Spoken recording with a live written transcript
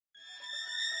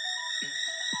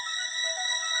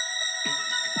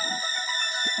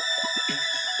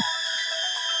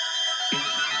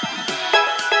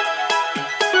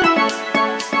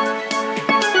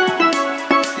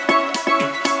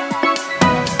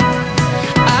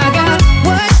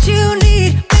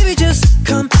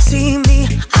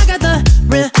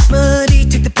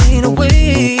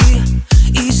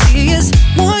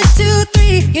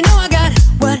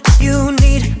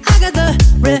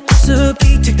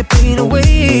the pain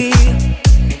away.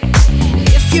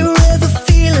 If you're ever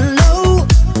feeling low,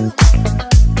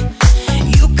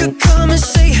 you could come and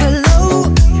say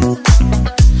hello.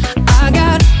 I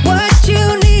got what you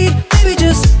need, baby,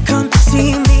 just come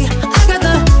see me. I got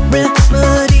the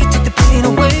remedy, take the pain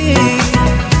away.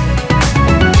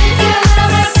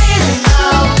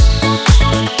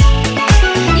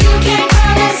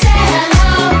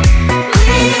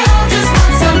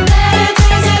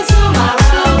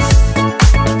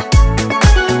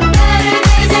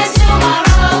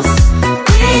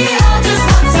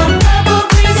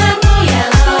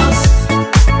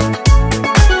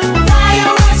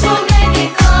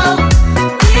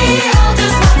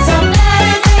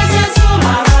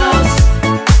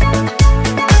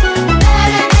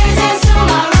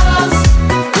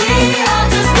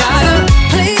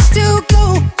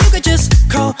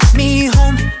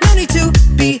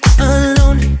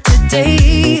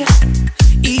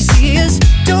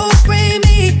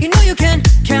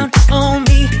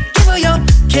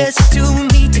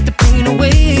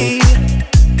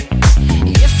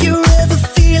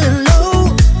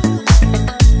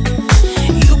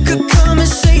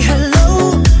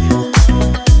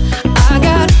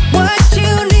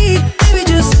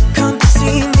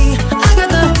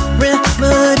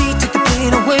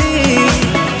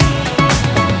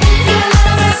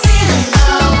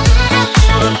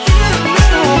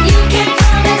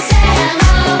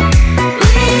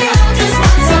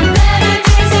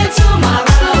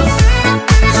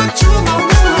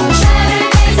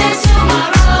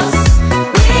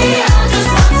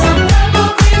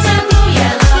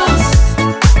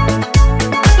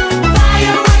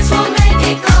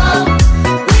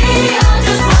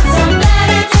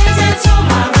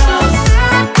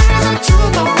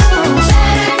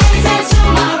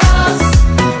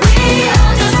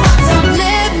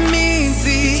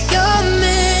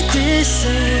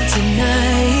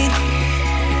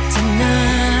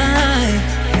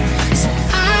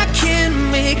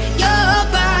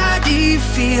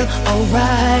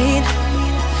 Alright,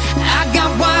 I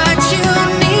got what you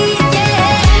need,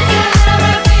 yeah.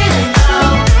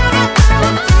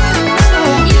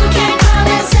 You can come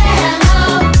and say hello.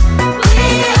 We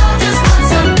all just want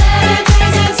some better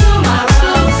days and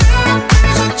tomorrows.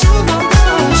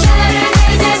 Better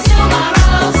days and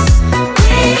tomorrows.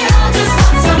 We all just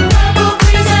want some purple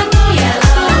greens and blue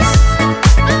yellows.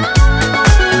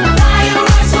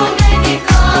 Fireworks will make it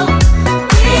cold.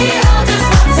 We all just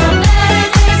want some better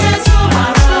days and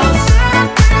tomorrows.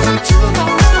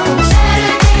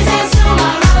 Better days and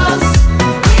tomorrows.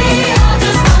 We all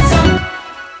just want some.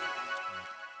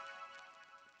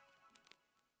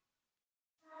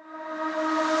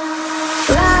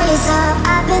 Rise up,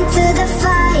 I've been through the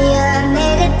fire,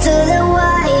 made it to the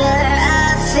wire.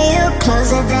 I feel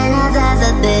closer than I've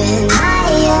ever been.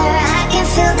 Higher, I can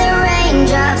feel the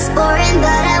raindrops pouring,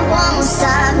 but I won't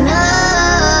stop, no.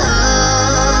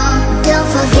 Don't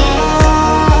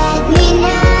forget me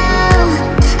now,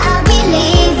 I'll be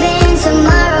leaving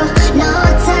tomorrow. No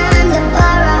time to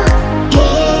borrow,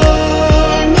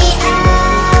 hear me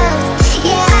out.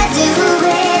 Yeah, I do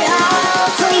it all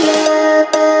for you.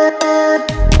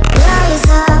 Rise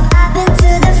up, I've been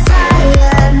through the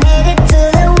fire, made it to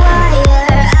the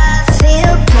wire. I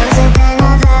feel closer than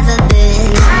I've ever been.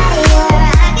 Higher,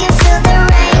 I can feel the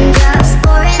raindrops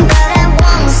pouring, but I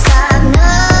won't stop, no.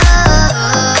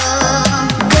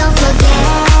 Don't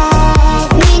forget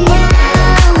me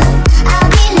now, I'll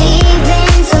be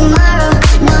leaving tomorrow.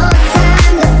 No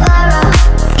time to borrow,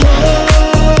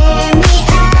 hear me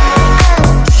out.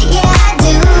 Yeah, I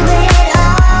do it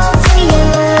all for you.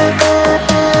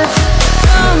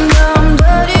 Dum dum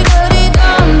dirty dirty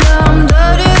dum dum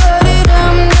dirty dirty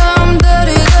dum dum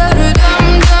dirty dirty dum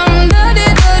dum dirty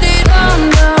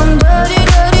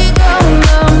dirty dum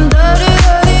dum dirty dirty dum dum dirty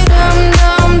dirty dum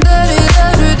dum dirty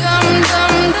dirty dum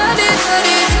dum dirty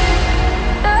dirty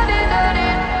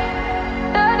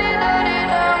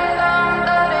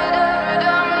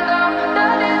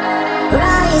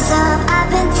Rise up, I've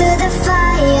been through the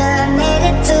fire, made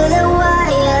it to the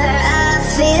wire. I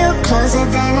feel closer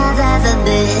than I've ever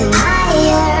been.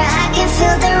 Higher, I can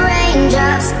feel the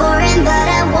raindrops pouring, but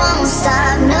I won't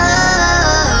stop, no.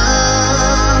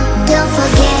 Don't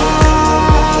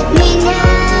forget me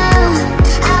now,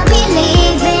 I'll be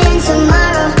leaving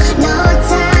tomorrow. No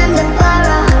time to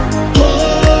borrow,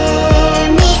 hear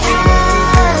me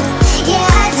out. Yeah,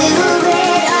 I do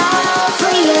it all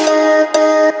for you.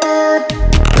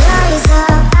 Rise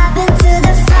up, I've been through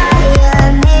the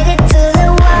fire, made it to the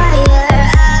wire.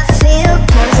 I feel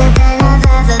closer than I've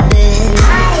ever been.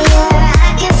 Higher,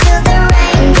 I can feel the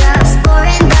raindrops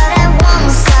pouring, but I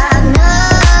won't stop,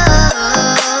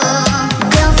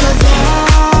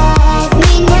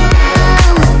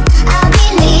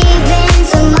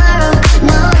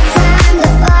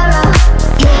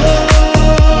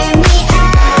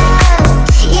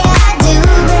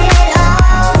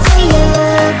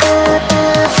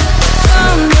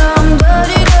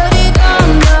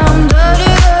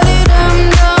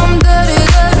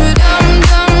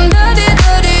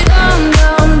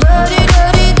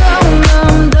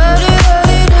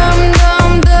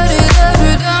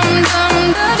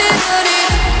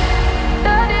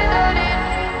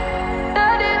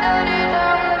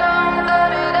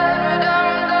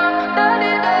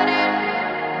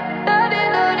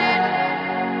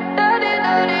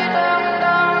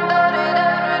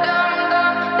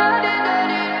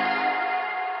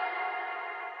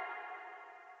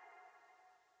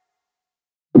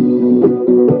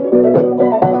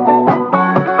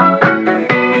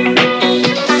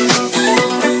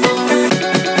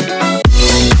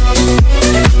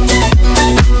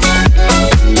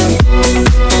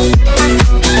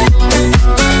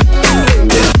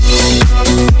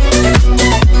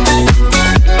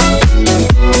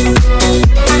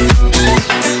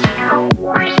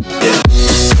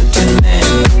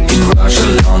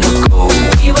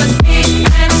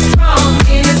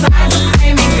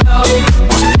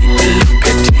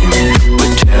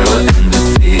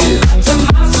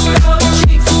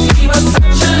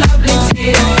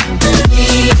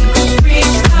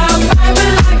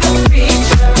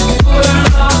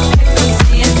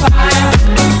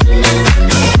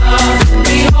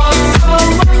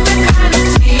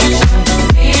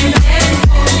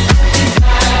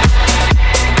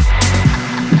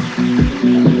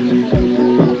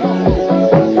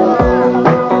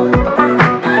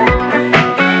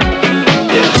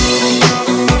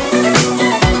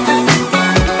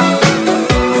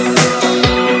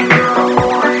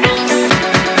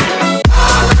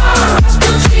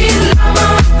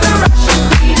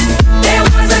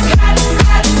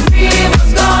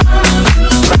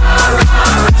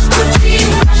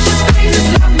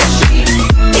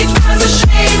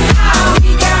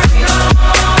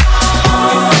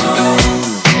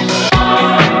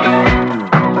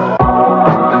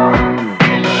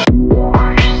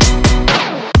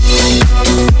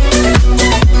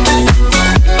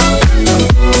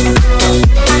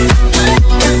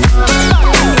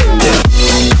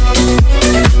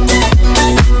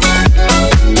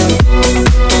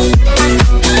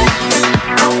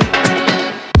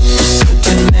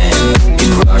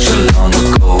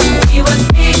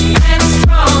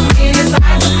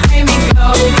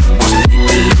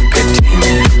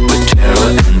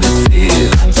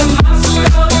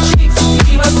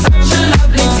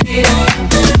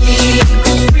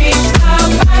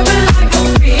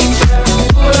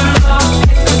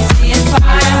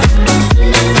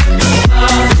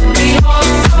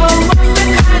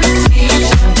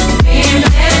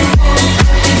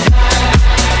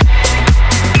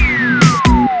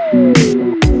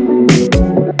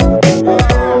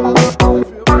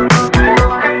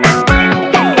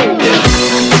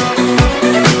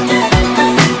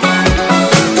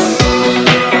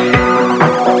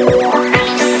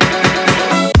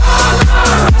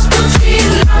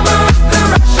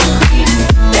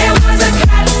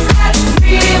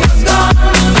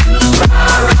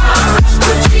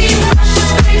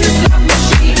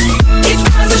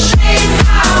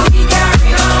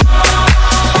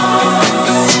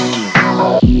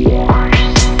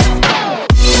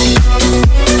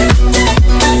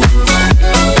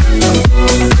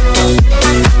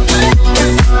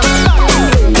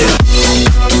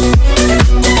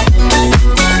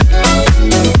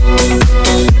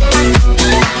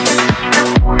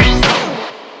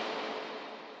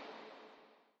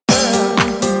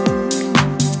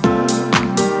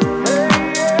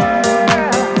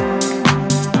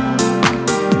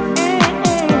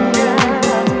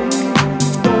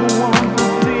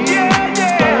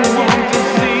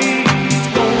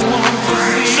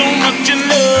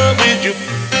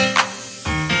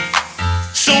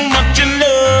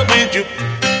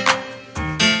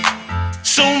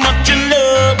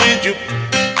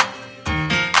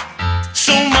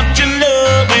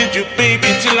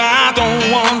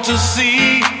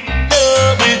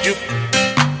 with you.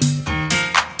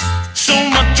 So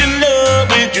much in love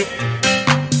with you.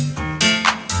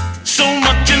 So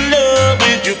much in love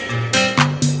with you.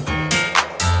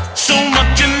 So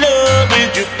much in love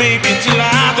with you, baby, till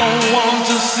I don't want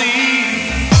to see.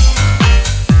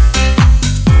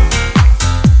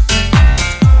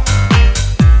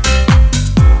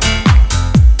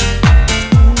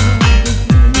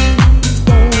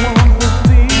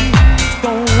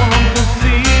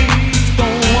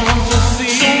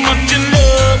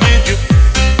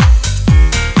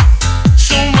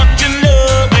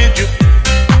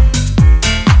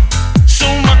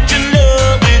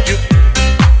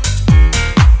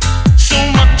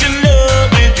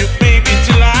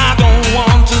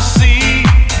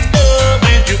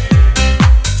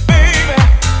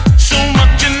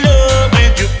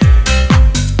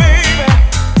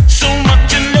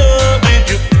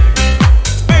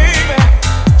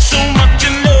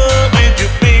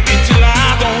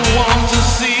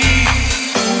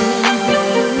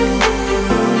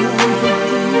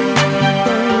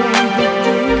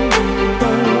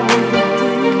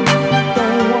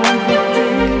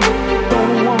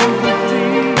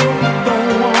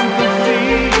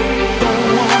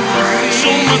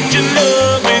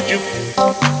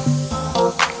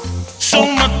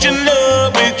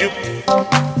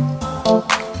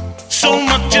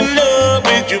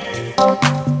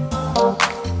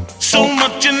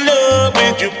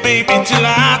 Baby, till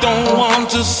I don't want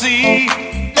to see.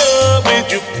 Love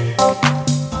with you.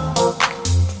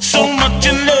 So much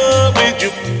in love with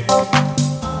you.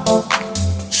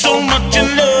 So much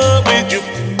in love with you.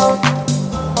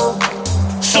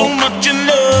 So much in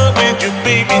love with you,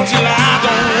 baby, till I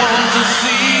don't want to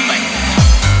see.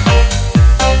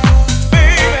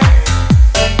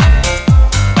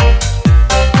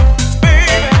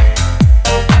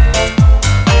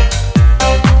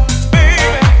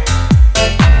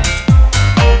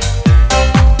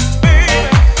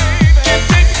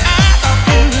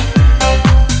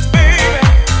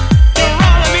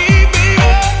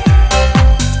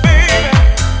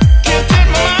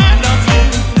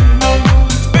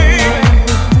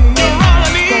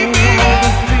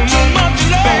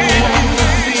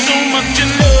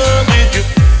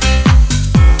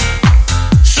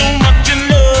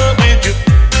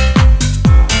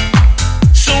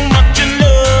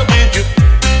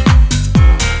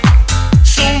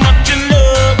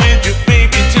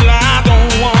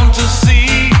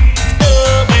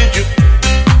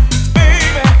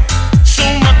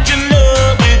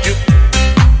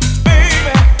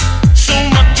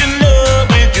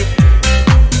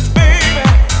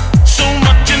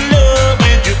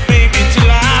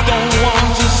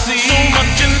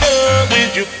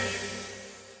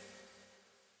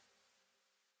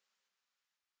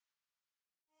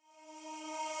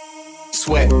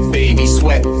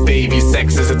 Sweat, baby,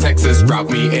 sex is a Texas rock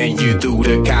me and you do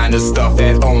the kind of stuff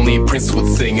that only Prince would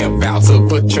sing about. So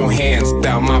put your hands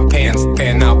down my pants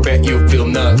and I'll bet you feel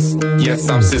nuts. Yes,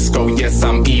 I'm Cisco, yes,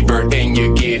 I'm Ebert, and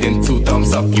you're getting 2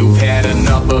 thumbs up. You've had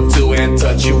enough of 2 and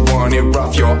touch, you want it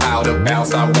rough, you're out of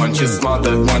bounds. I want you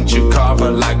smothered, want you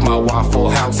covered like my Waffle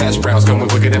House hash browns. Going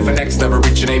wicked and for next, never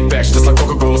reaching apex, just like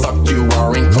Coca-Cola suck. You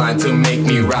are inclined to make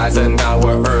me rise an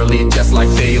hour early, just like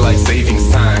daylight savings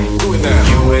time. Do it now.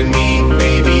 You and me,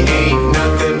 baby, ain't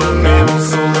nothing but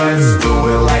mammals, so let's do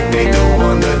it like they do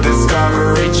on the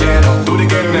Discovery Channel. Do it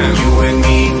again now. You and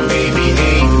me, baby,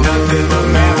 ain't nothing but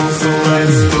mammals, so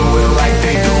let's do it like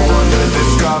they do on the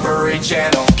Discovery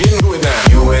Channel. Get into it now.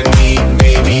 You and me,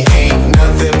 baby, ain't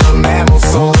nothing but mammals,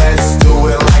 so let's do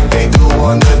it like they do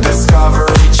on the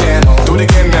Discovery Channel. Do it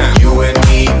again now. You and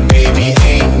me, baby,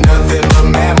 ain't nothing but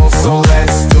mammals, so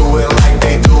let's do it like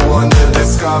they do on the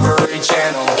Discovery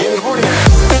Channel. Get into it now.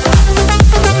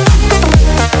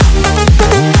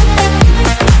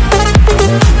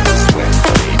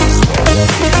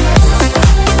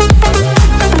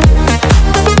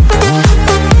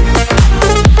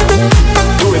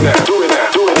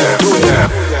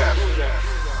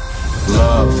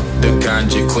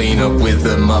 You clean up with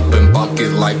them up and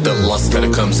bucket like the lust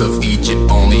catacombs of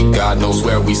Egypt. Only God knows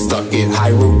where we stuck it.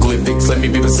 Hieroglyphics, let me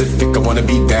be Pacific. I wanna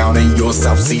be down in your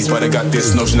South Seas, but I got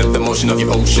this notion that the motion of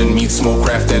your ocean means small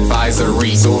craft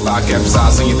advisory. So if I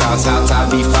capsize on your thoughts, how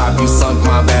tied B5, you sunk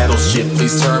my battleship.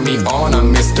 Please turn me on,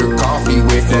 I'm Mr. Coffee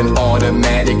with an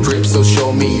automatic grip. So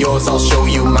show me yours, I'll show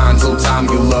you mine. So time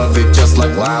you love it just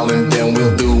like Lyle, and then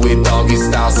we'll do it doggy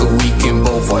style so we can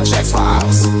both watch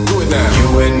X-Files. Do it now.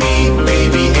 You and me,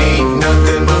 baby, ain't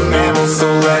nothing but mammals, so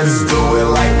let's do it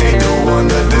like they do on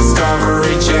the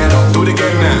Discovery Channel. Do it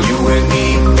again now. You and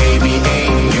me, baby,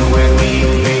 ain't. You and me,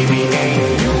 baby,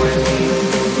 ain't. You and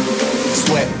me.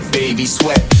 Sweat, baby,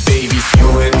 sweat. babies. You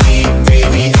and me,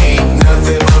 baby, ain't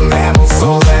nothing but mammals.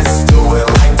 So let's do it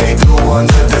like they do on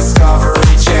the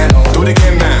Discovery Channel. Do it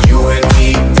again now. You and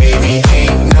me, baby,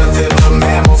 ain't nothing but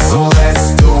mammals. So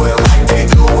let's do it like they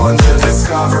do on the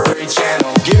Discovery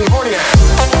Channel. Getting horny now.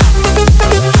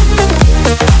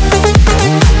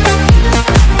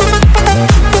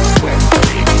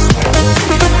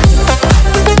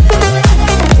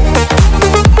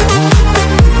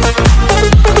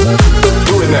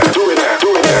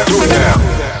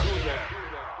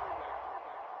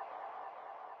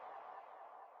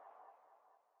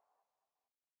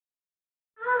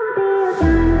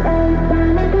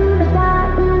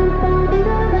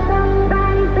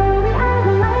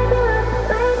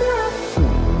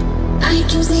 I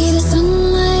can see the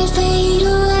sunlight fade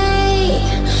away.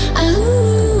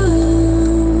 Ooh,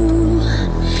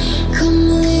 come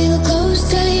a little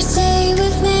closer, stay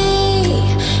with me.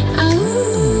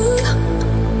 Ooh,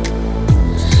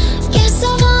 guess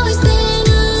I've always been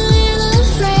a little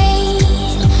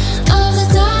afraid of the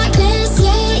darkness.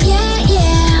 Yeah, yeah,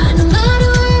 yeah. No matter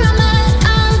where I'm at,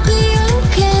 I'll be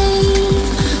okay.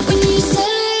 When you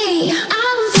say I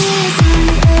will be a sun,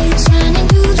 shining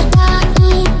through the dark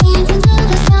night, dancing till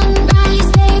the sunrise.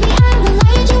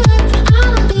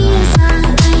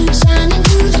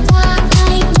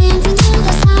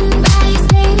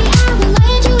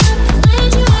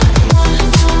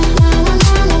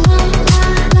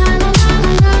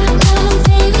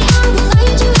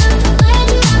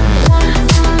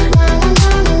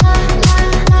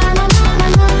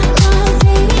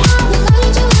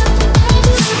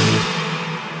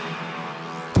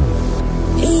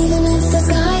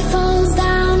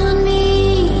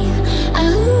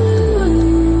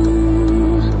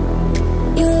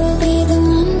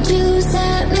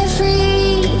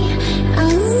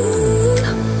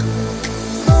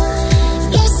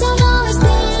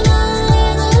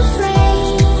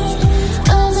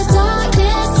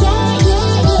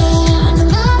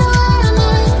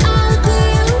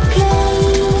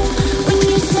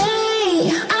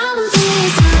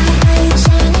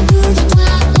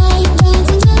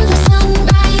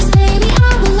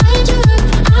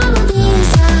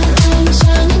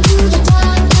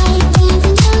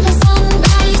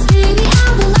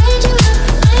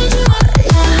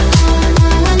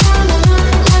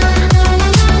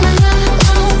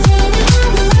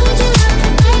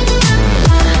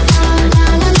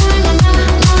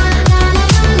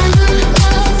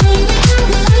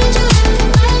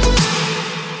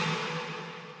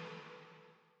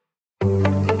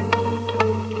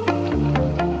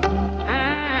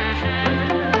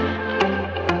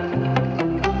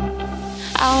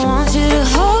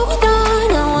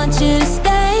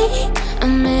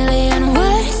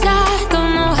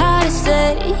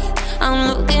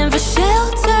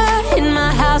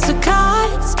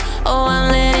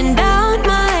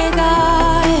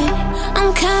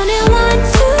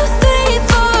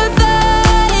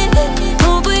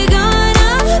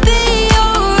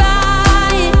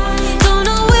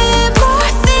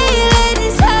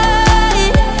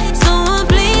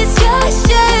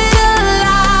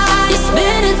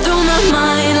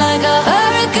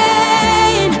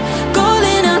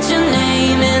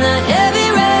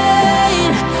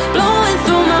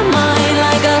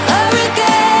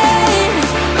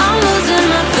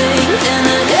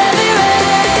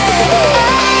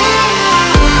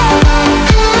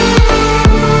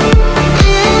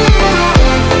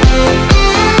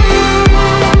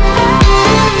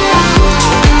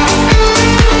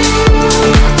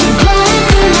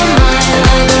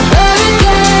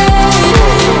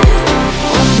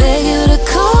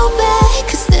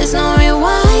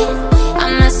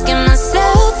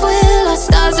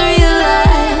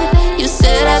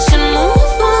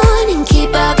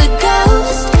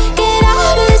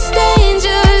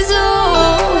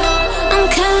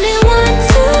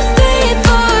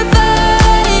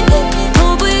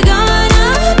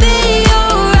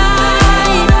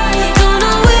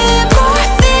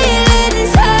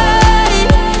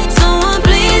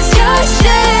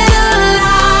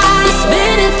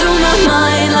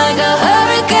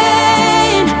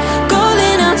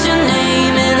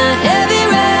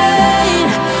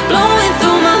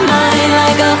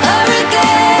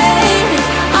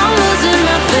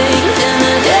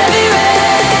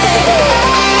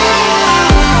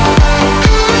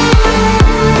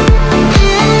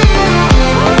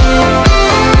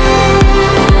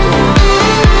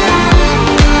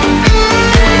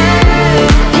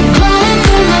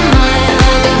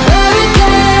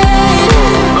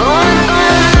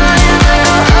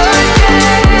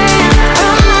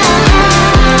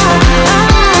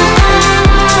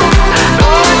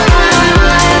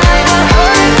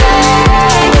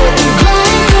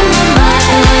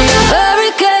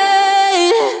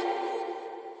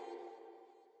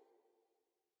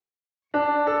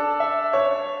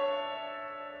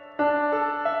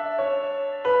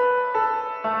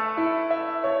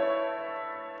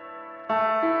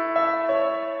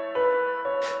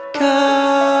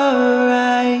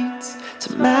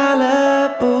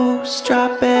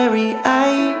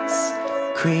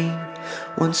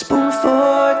 One spoon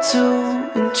for two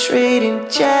and trading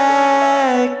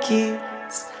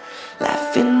jackets,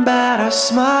 laughing about our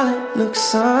smiling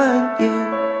looks on you.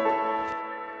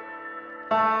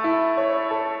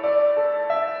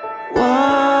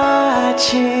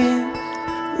 Watching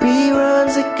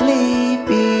reruns of Glee,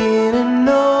 being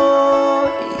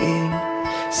annoying,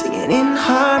 singing in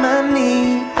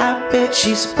harmony. I bet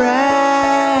she's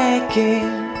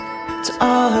bragging to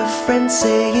all her friends,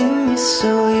 saying you're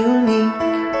so unique.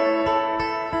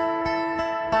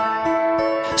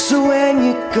 So when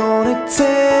you gonna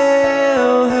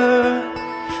tell her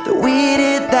that we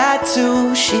did that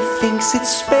too? She thinks it's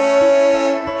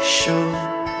special,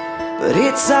 but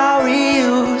it's our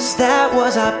reuse. That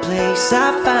was our place,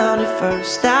 I found it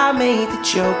first. I made the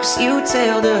jokes you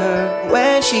tell to her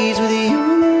when she's with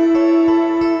you.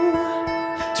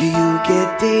 Do you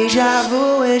get deja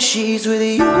vu when she's with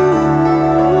you?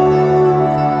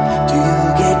 Do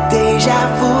you get deja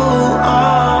vu?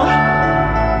 Oh.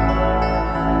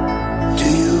 Do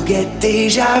you get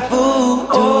deja vu? Oh.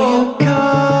 Do you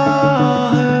call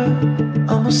her,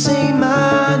 almost say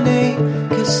my name?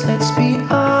 'Cause let's be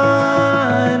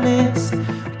honest, we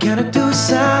kinda do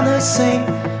sound the same.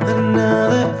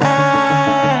 Another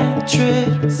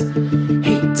actress.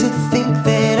 Hate to think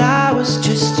that I was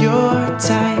just your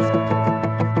type.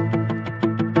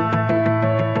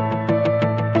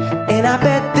 And I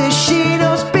bet that she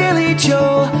knows Billy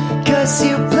Joel, 'cause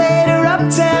you played her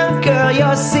uptown. Girl,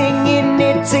 you're singing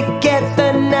it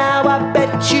together now. I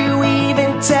bet you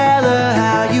even tell her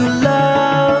how you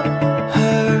love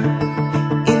her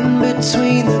in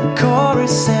between the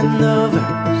chorus and the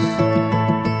verse.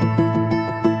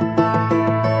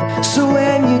 So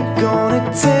when you gonna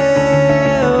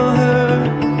tell her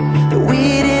that we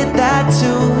did that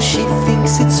too? She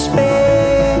thinks it's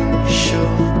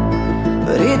special,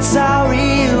 but it's our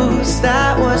reuse.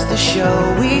 That was the show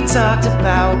we talked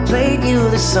about. Played you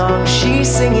the song she's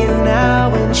singing now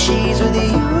when she's with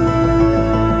you.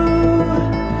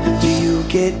 Do you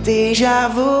get deja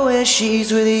vu when she's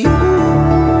with you?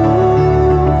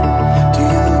 Do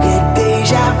you get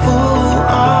deja vu?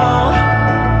 Oh.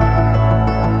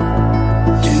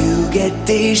 Do you get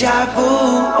deja vu?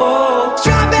 Oh.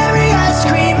 Strawberry ice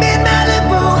cream in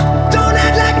Malibu. Don't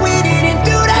act like we didn't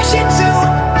do that shit too.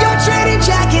 You're trading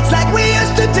jackets like we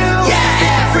used to do.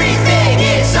 Yeah, everything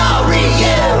is all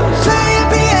reused. Playing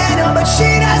piano, but she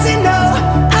doesn't know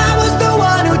I was the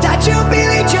one who taught you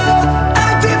Billy Joe. A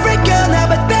different girl now,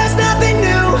 but there's nothing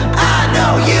new. I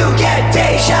know you get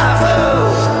deja vu.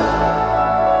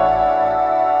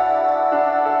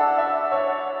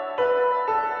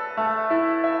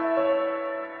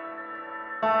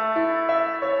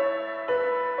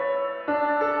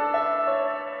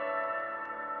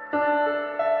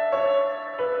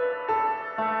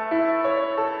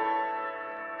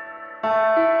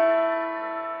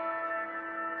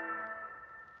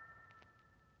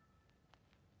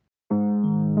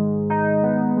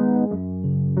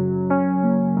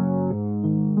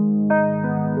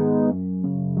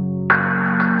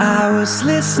 I was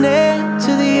listening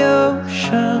to the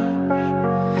ocean,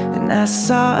 and I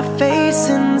saw a face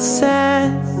in the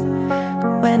sand.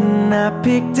 But when I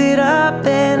picked it up,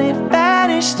 then it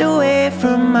vanished away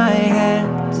from my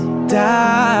hands.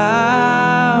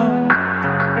 Down.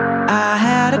 I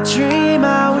had a dream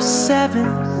I was 7,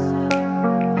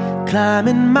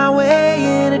 climbing my way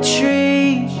in a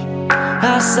tree.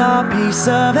 I saw a piece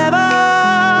of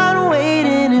heaven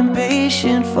waiting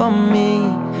impatient for me.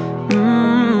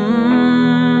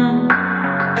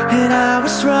 And I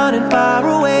was running far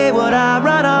away. Would I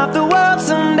run off the world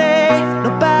someday?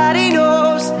 Nobody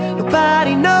knows,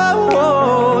 nobody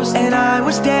knows. And I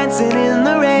was dancing in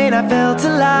the rain. I felt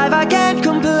alive, I can't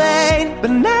complain.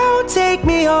 But now take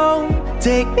me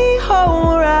home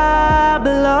where I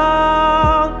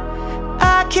belong.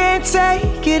 I can't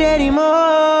take it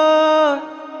anymore.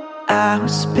 I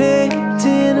was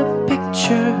painting a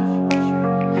picture.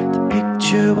 The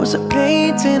picture was a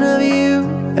painting of you,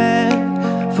 and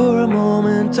for a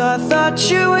moment I thought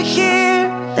you were here.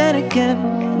 Then again,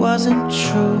 it wasn't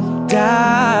true.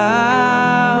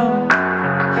 Down.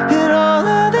 And all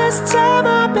of this time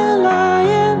I've been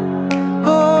lying,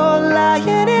 oh,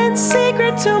 lying in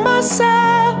secret to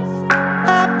myself.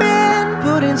 I've been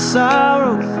putting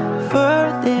sorrow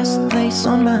furthest place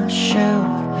on my shelf.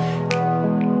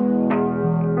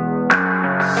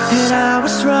 And I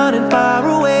was running far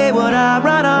away. Would I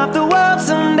run off the world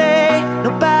someday?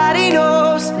 Nobody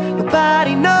knows,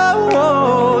 nobody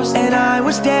knows. And I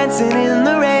was dancing in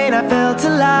the rain. I felt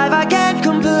alive, I can't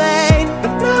complain.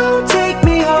 But now take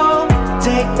me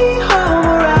home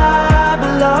where I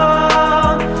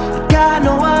belong. I got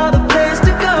no other place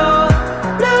to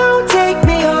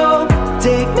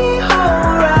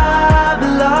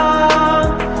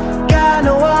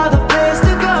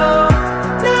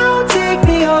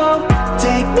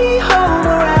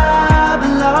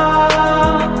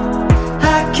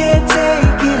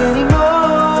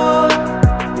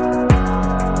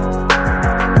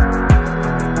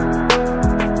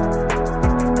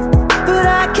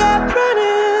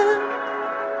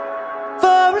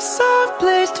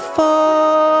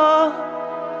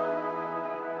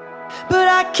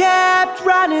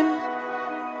running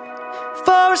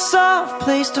for a soft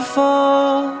place to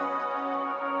fall,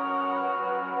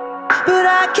 but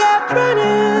I kept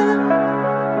running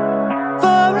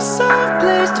for a soft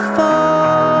place to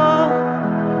fall,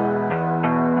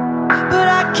 but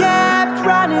I kept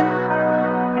running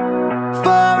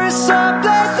for a soft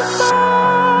place to fall.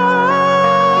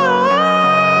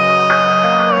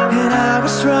 And I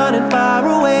was running far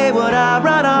away. Would I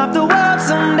run off the world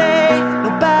someday?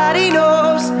 Nobody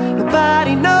knows,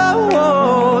 nobody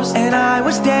knows. And I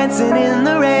was dancing in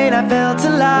the rain. I felt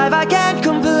alive, I can't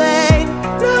complain.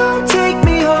 Now take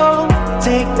me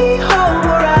home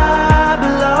where I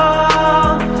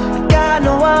belong. I got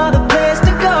no other place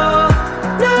to go.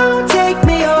 Now take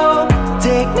me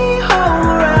home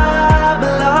where I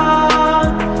belong.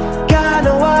 Got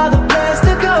no other place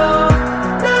to go.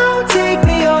 Now take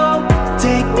me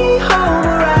home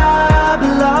where I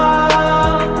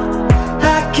belong.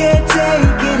 I can't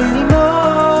take it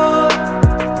anymore.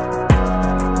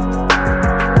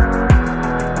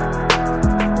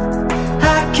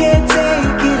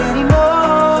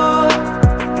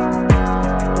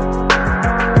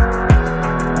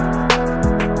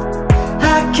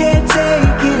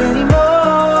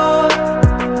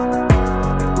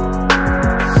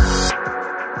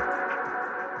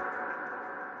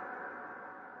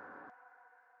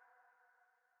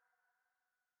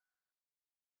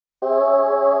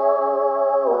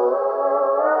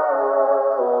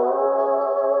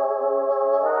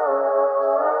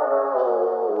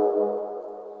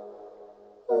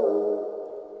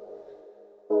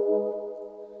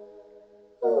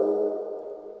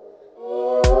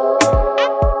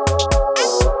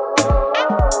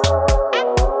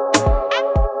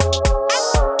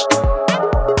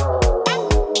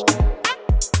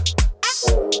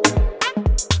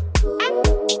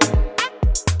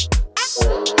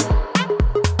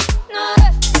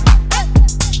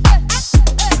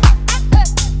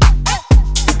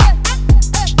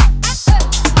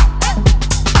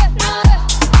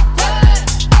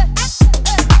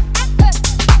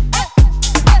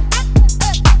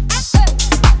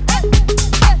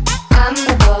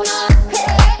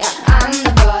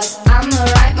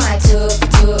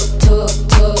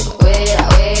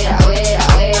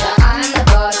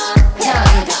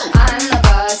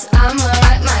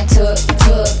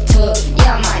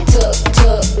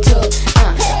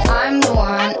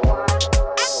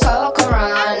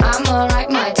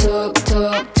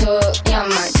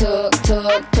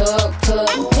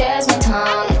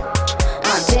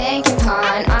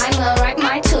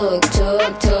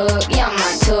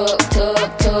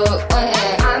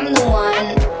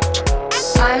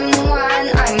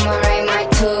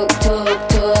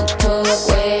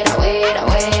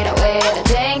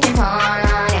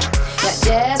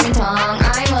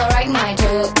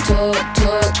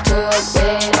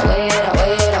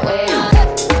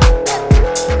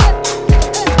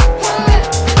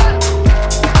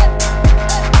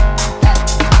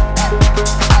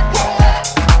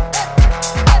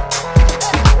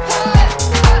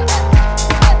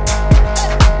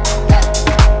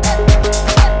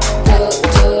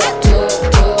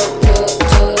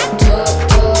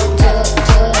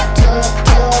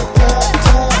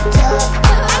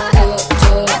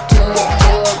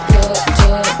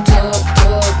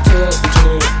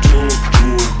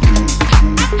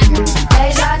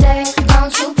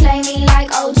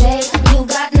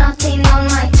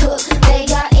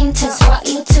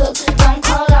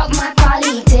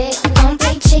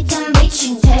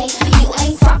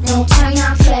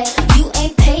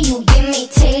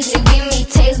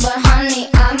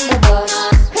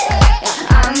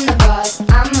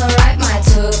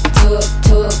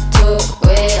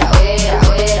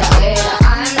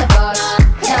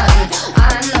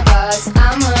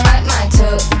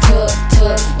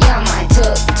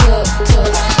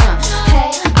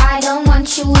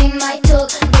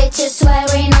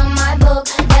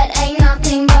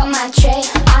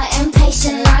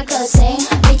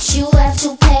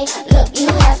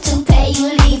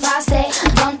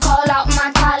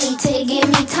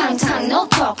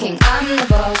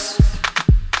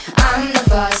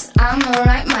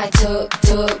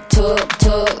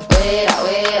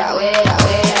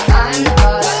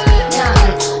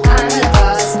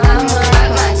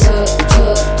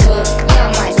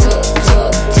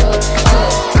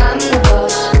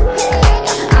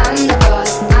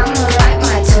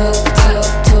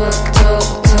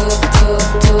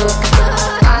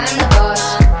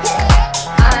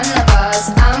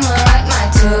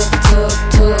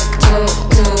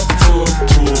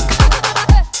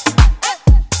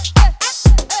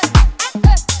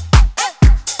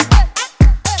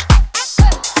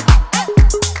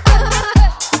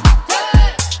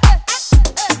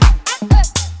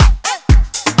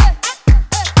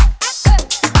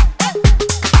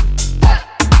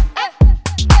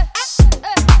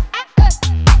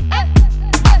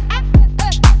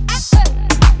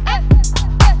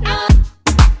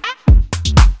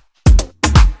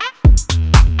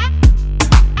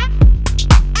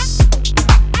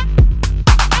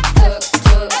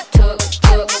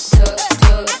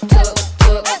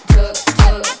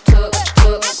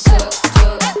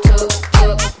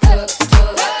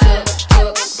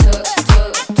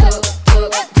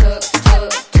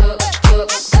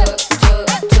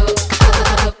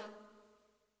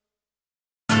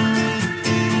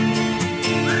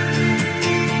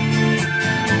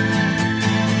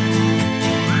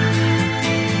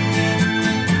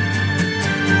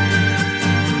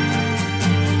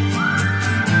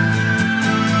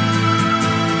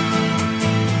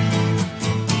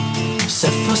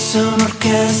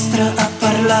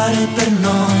 fare per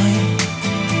noi.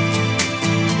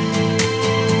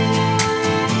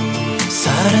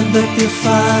 Sarebbe più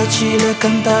facile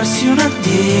cantarsi un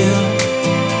addio.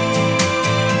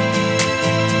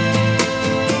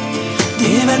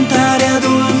 Diventare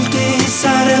adulti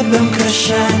sarebbe un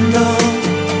crescendo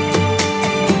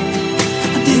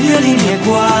di violini e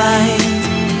guai.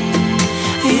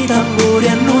 I tamburi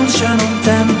annunciano un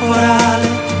temporale,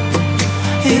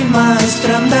 il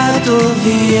maestro è andato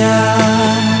via.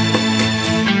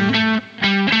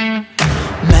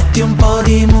 Metti un po'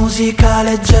 di musica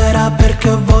leggera perché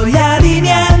ho voglia di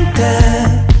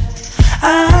niente,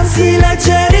 anzi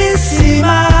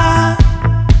leggerissima.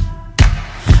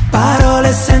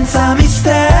 Parole senza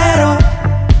mistero,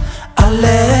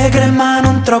 allegre ma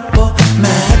non troppo.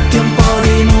 Metti un po'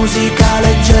 di musica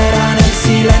leggera nel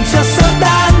silenzio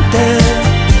assordante,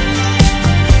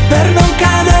 per non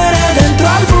cadere dentro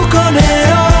al buco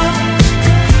nero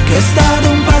che è stato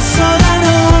un passo da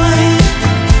noi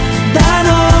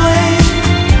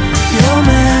più o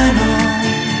meno.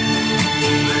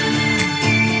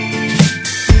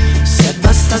 Se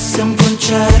bastasse un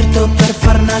concerto per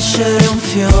far nascere un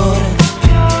fiore,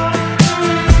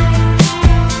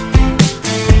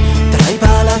 tra i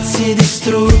palazzi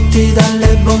distrutti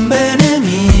dalle bombe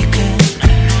nemiche,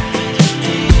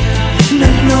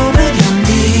 nel nome di un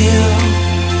Dio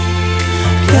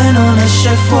che non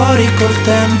esce fuori col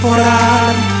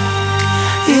temporale,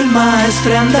 il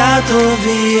maestro è andato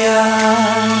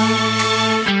via.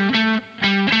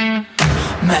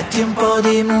 Metti un po'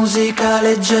 di musica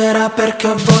leggera perché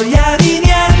ho voglia di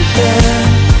niente,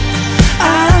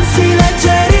 anzi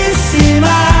leggera.